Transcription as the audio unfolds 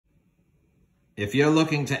If you're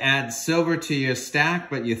looking to add silver to your stack,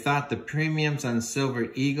 but you thought the premiums on Silver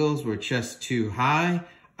Eagles were just too high,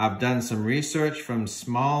 I've done some research from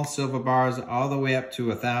small silver bars all the way up to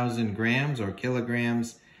 1,000 grams or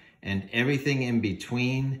kilograms and everything in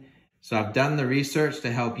between. So I've done the research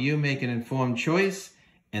to help you make an informed choice,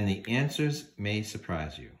 and the answers may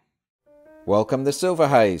surprise you. Welcome to Silver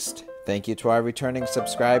Heist. Thank you to our returning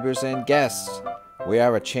subscribers and guests. We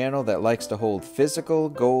are a channel that likes to hold physical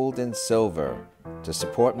gold and silver. To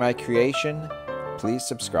support my creation, please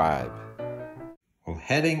subscribe. Well,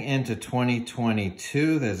 heading into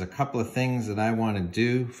 2022, there's a couple of things that I want to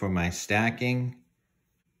do for my stacking.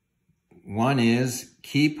 One is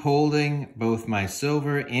keep holding both my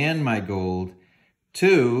silver and my gold.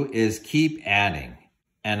 Two is keep adding.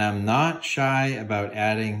 And I'm not shy about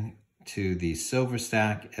adding to the silver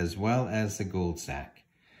stack as well as the gold stack.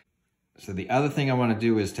 So the other thing I want to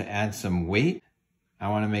do is to add some weight. I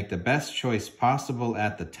want to make the best choice possible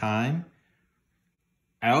at the time.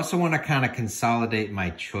 I also want to kind of consolidate my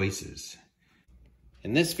choices.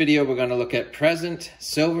 In this video, we're going to look at present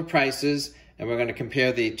silver prices, and we're going to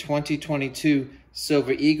compare the 2022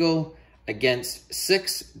 Silver Eagle against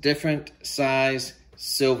 6 different size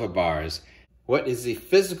silver bars. What is the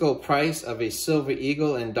physical price of a Silver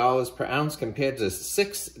Eagle in dollars per ounce compared to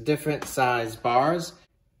 6 different size bars?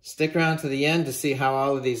 Stick around to the end to see how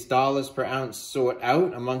all of these dollars per ounce sort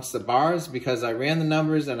out amongst the bars, because I ran the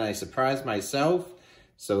numbers and I surprised myself.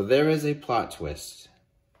 So there is a plot twist.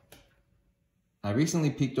 I recently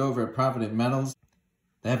peeked over at Provident Metals.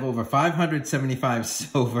 They have over 575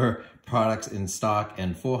 silver products in stock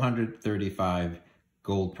and 435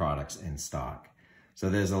 gold products in stock. So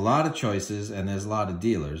there's a lot of choices and there's a lot of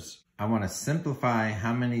dealers. I want to simplify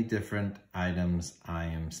how many different items I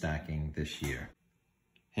am stacking this year.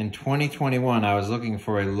 In 2021, I was looking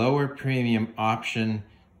for a lower premium option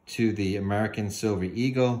to the American Silver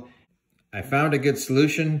Eagle. I found a good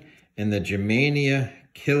solution in the Germania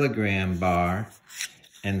kilogram bar,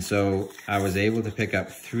 and so I was able to pick up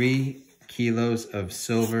 3 kilos of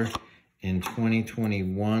silver in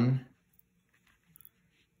 2021.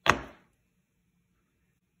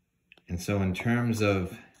 And so in terms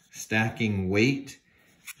of stacking weight,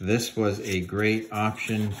 this was a great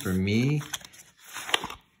option for me.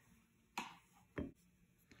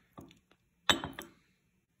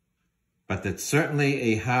 But it's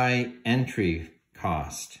certainly a high entry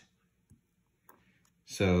cost.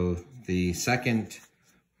 So the second,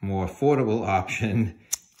 more affordable option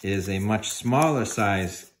is a much smaller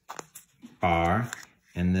size bar,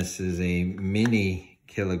 and this is a mini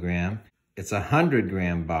kilogram. It's a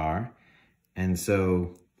 100-gram bar, and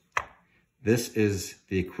so this is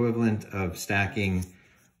the equivalent of stacking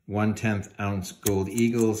 1/10 ounce gold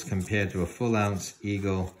eagles compared to a full ounce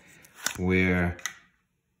eagle, where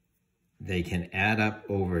they can add up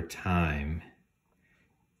over time,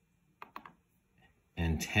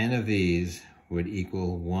 and 10 of these would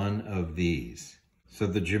equal 1 of these. So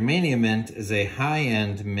the Germania Mint is a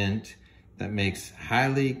high-end mint that makes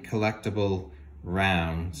highly collectible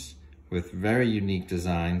rounds with very unique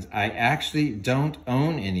designs. I actually don't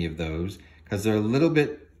own any of those because they're a little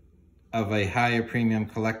bit of a higher premium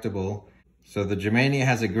collectible. So the Germania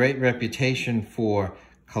has a great reputation for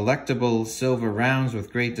collectible silver rounds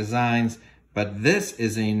with great designs, but this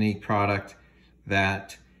is a unique product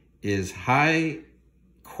that is high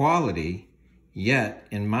quality, yet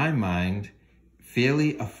in my mind,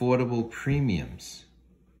 fairly affordable premiums.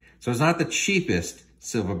 So it's not the cheapest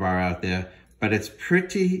silver bar out there, but it's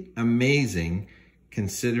pretty amazing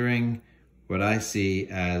considering what I see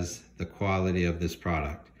as the quality of this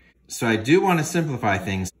product. So I do want to simplify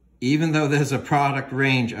things. Even though there's a product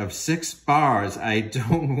range of 6 bars, I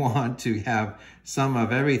don't want to have some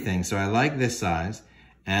of everything. So I like this size,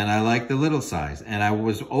 and I like the little size. And I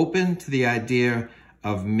was open to the idea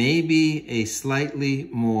of maybe a slightly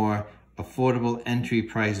more affordable entry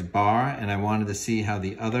price bar, and I wanted to see how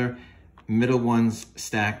the other middle ones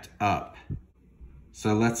stacked up.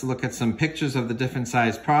 So let's look at some pictures of the different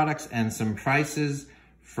size products and some prices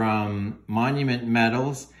from Monument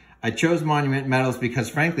Metals. I chose Monument Metals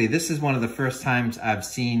because, frankly, this is one of the first times I've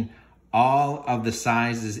seen all of the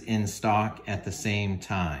sizes in stock at the same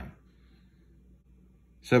time.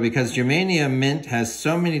 So because Germania Mint has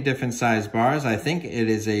so many different size bars, I think it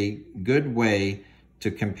is a good way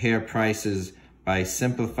to compare prices by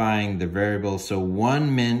simplifying the variables. So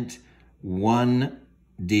 1 mint, 1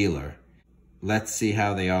 dealer. Let's see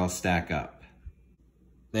how they all stack up.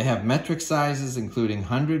 They have metric sizes including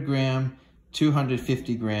 100 gram,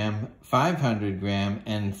 250 gram, 500 gram,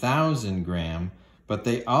 and 1,000 gram, but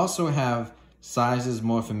they also have sizes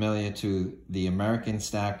more familiar to the American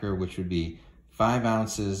stacker, which would be 5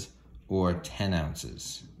 ounces or 10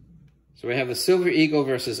 ounces. So we have the Silver Eagle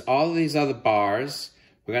versus all of these other bars.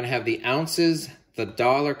 We're going to have the ounces, the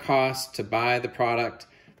dollar cost to buy the product.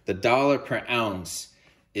 The dollar per ounce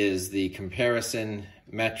is the comparison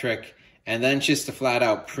metric. And then just a flat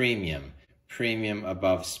out premium. Premium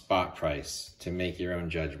above spot price to make your own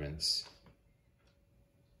judgments.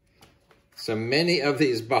 So many of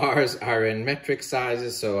these bars are in metric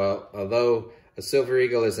sizes. So although a Silver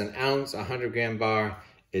Eagle is an ounce, a 100 gram bar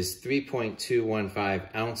is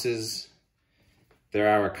 3.215 ounces. There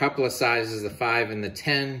are a couple of sizes, the 5 and the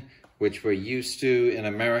 10, which we're used to in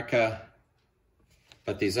America.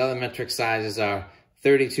 But these other metric sizes are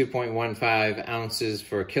 32.15 ounces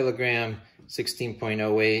for a kilogram,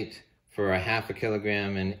 16.08 for a half a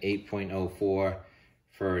kilogram, and 8.04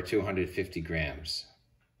 for 250 grams.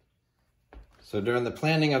 So during the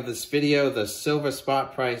planning of this video, the silver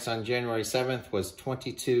spot price on January 7th was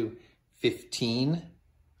 $22.15.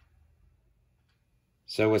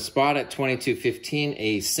 So with spot at $22.15,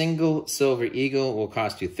 a single Silver Eagle will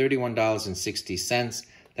cost you $31.60.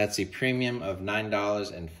 That's a premium of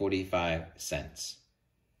 $9.45.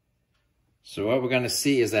 So what we're going to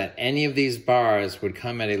see is that any of these bars would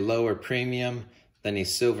come at a lower premium than a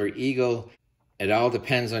Silver Eagle. It all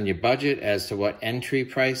depends on your budget as to what entry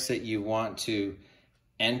price that you want to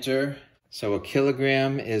enter. So a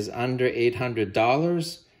kilogram is under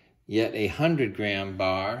 $800, yet a 100 gram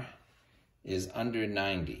bar is under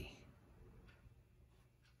 90.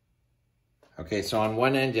 Okay, so on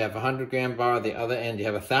one end you have a 100 gram bar, the other end you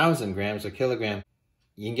have 1,000 grams or kilogram.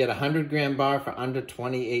 You can get a 100 gram bar for under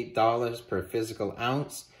 $28 per physical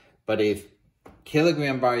ounce, but a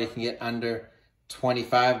kilogram bar you can get under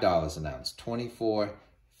 $25 an ounce,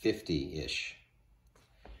 $24.50-ish.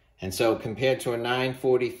 And so compared to a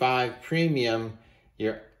 $9.45 premium,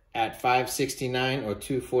 you're at $5.69 or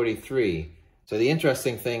 $2.43. So the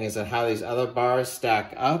interesting thing is that how these other bars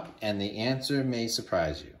stack up, and the answer may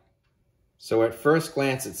surprise you. So at first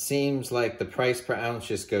glance, it seems like the price per ounce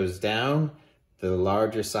just goes down the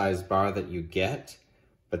larger size bar that you get,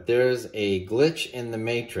 but there's a glitch in the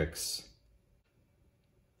matrix.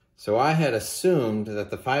 So I had assumed that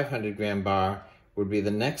the 500 gram bar would be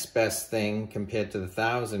the next best thing compared to the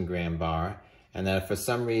 1,000 gram bar, and that if for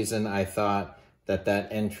some reason I thought that that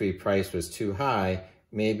entry price was too high,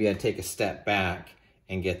 maybe I'd take a step back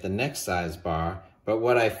and get the next size bar. But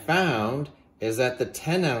what I found is that the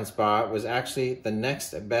 10 ounce bar was actually the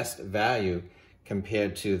next best value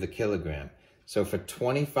compared to the kilogram. So for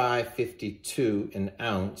 $25.52 an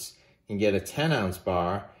ounce, you can get a 10 ounce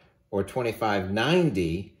bar, or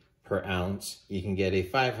 $25.90 per ounce, you can get a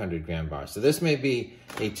 500 gram bar. So this may be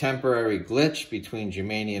a temporary glitch between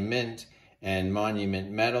Germania Mint and Monument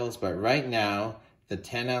Metals, but right now, the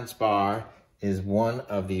 10 ounce bar is one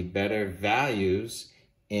of the better values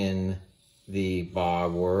in the bar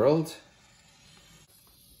world.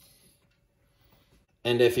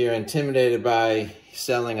 And if you're intimidated by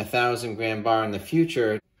selling a 1,000 gram bar in the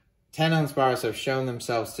future, 10 ounce bars have shown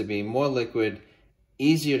themselves to be more liquid,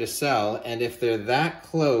 easier to sell, and if they're that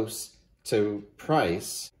close to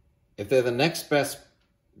price, if they're the next best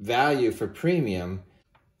value for premium,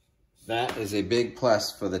 that is a big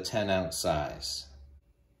plus for the 10 ounce size.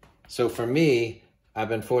 So for me, I've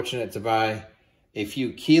been fortunate to buy a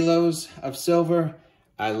few kilos of silver.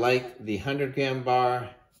 I like the 100 gram bar.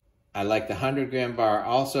 I like the 100 gram bar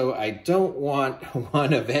also. I don't want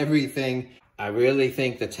one of everything. I really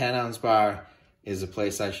think the 10 ounce bar is a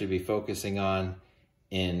place I should be focusing on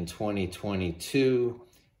in 2022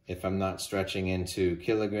 if I'm not stretching into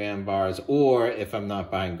kilogram bars or if I'm not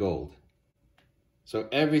buying gold. So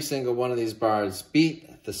every single one of these bars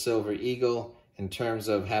beat the Silver Eagle in terms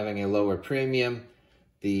of having a lower premium.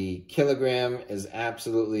 The kilogram is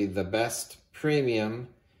absolutely the best premium,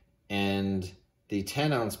 and the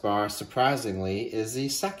 10 ounce bar, surprisingly, is the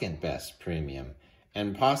second best premium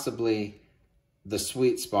and possibly the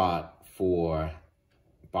sweet spot for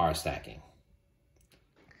bar stacking.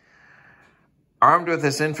 Armed with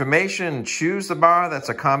this information, choose the bar that's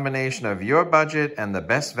a combination of your budget and the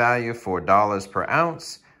best value for dollars per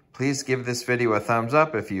ounce. Please give this video a thumbs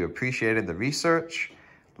up if you appreciated the research.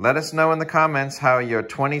 Let us know in the comments how your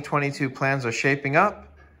 2022 plans are shaping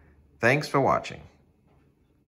up. Thanks for watching.